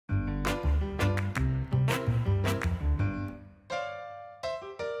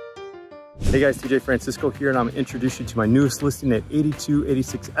Hey guys, TJ Francisco here, and I'm introducing you to my newest listing at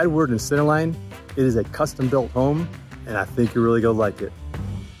 8286 Edward in Centerline. It is a custom built home, and I think you're really gonna like it.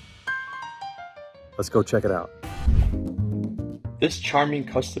 Let's go check it out. This charming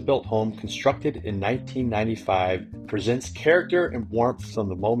custom-built home, constructed in 1995, presents character and warmth from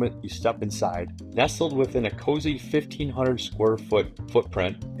the moment you step inside. Nestled within a cozy 1,500 square foot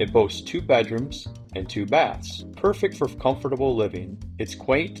footprint, it boasts 2 bedrooms and 2 baths, perfect for comfortable living. Its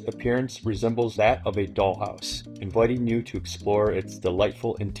quaint appearance resembles that of a dollhouse, inviting you to explore its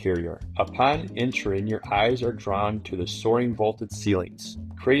delightful interior. Upon entering, your eyes are drawn to the soaring vaulted ceilings,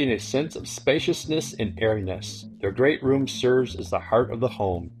 creating a sense of spaciousness and airiness. The great room serves as the heart of the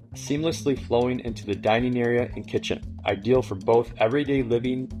home, seamlessly flowing into the dining area and kitchen, ideal for both everyday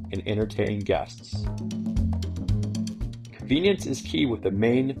living and entertaining guests. Convenience is key, with the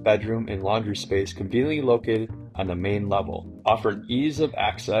main bedroom and laundry space conveniently located on the main level, offering ease of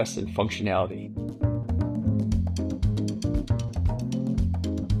access and functionality.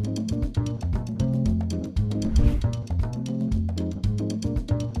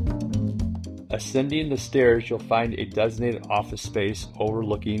 Ascending the stairs, you'll find a designated office space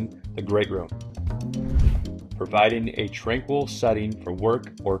overlooking the great room, providing a tranquil setting for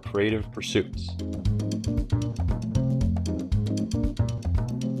work or creative pursuits.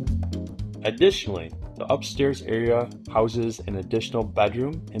 Additionally, the upstairs area houses an additional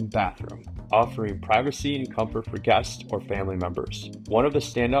bedroom and bathroom, offering privacy and comfort for guests or family members. One of the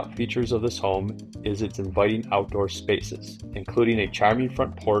standout features of this home is its inviting outdoor spaces, including a charming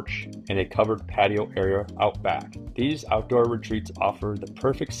front porch and a covered patio area out back. These outdoor retreats offer the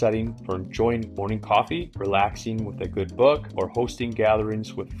perfect setting for enjoying morning coffee, relaxing with a good book, or hosting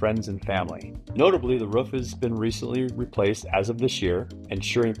gatherings with friends and family. Notably, the roof has been recently replaced as of this year,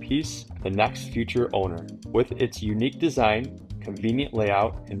 ensuring peace for the next future owner. With its unique design, convenient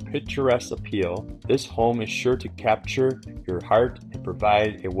layout, and picturesque appeal, this home is sure to capture your heart and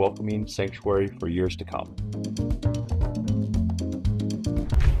provide a welcoming sanctuary for years to come.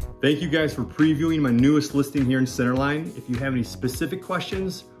 Thank you guys for previewing my newest listing here in Centerline. If you have any specific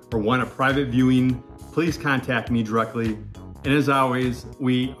questions or want a private viewing, please contact me directly. And as always,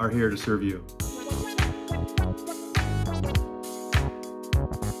 we are here to serve you.